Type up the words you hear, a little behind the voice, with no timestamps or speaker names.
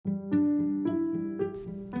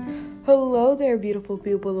Hello there, beautiful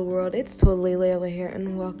people of the world. It's Totally Layla here,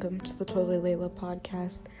 and welcome to the Totally Layla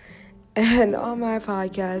podcast. And on my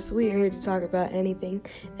podcast, we are here to talk about anything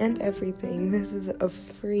and everything. This is a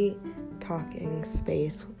free talking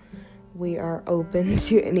space. We are open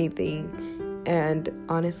to anything. And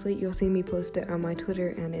honestly, you'll see me post it on my Twitter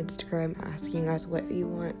and Instagram asking us what you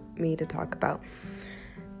want me to talk about.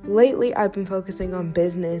 Lately, I've been focusing on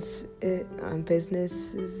businesses and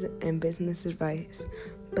business advice,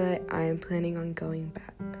 but I am planning on going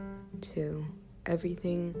back to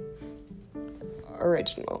everything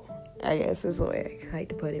original, I guess is the way I like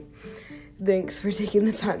to put it. Thanks for taking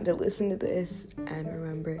the time to listen to this, and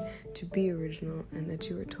remember to be original and that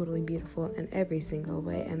you are totally beautiful in every single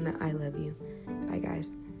way and that I love you. Bye,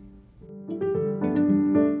 guys.